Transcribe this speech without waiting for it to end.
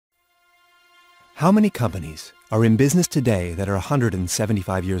How many companies are in business today that are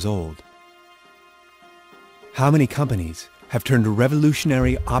 175 years old? How many companies have turned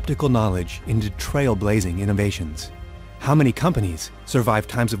revolutionary optical knowledge into trailblazing innovations? How many companies survive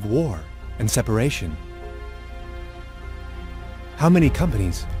times of war and separation? How many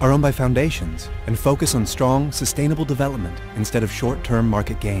companies are owned by foundations and focus on strong, sustainable development instead of short-term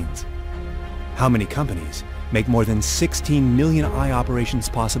market gains? How many companies make more than 16 million eye operations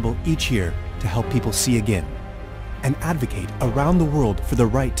possible each year to help people see again and advocate around the world for the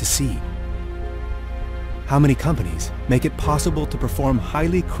right to see? How many companies make it possible to perform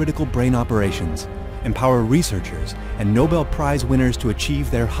highly critical brain operations, empower researchers and Nobel Prize winners to achieve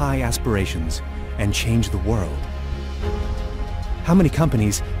their high aspirations and change the world? How many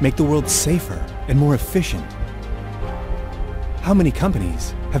companies make the world safer and more efficient? How many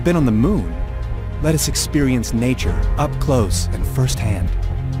companies have been on the moon? Let us experience nature up close and firsthand.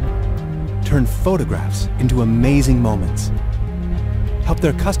 Turn photographs into amazing moments. Help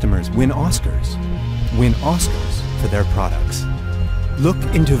their customers win Oscars. Win Oscars for their products. Look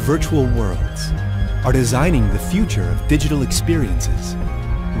into virtual worlds. Are designing the future of digital experiences.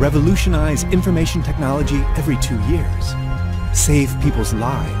 Revolutionize information technology every 2 years. Save people's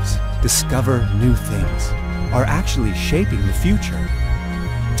lives. Discover new things. Are actually shaping the future.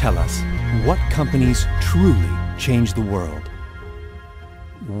 Tell us, what companies truly change the world?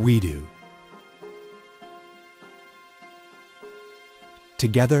 We do.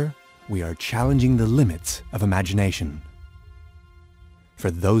 Together, we are challenging the limits of imagination.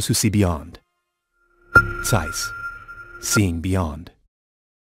 For those who see beyond. ZEISS, seeing beyond.